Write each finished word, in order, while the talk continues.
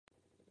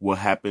What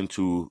happened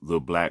to the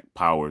black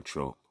power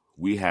trope?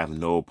 We have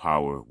no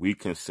power. We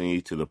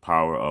concede to the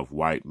power of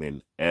white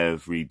men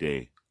every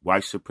day.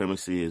 White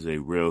supremacy is a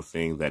real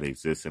thing that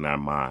exists in our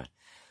mind.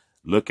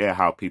 Look at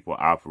how people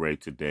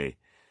operate today.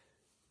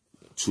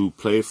 To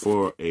play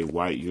for a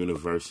white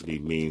university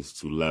means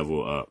to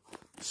level up.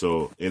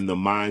 So in the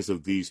minds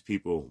of these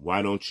people,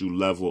 why don't you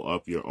level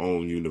up your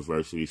own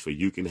university so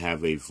you can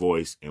have a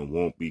voice and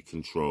won't be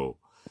controlled?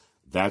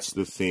 That's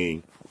the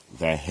thing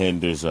that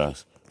hinders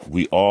us.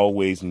 We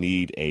always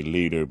need a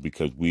leader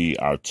because we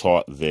are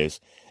taught this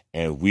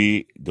and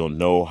we don't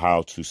know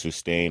how to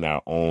sustain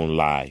our own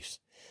lives.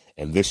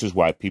 And this is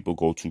why people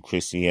go to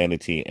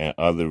Christianity and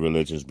other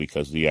religions,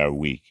 because they are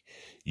weak.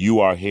 You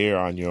are here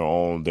on your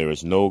own. There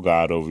is no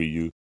God over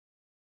you.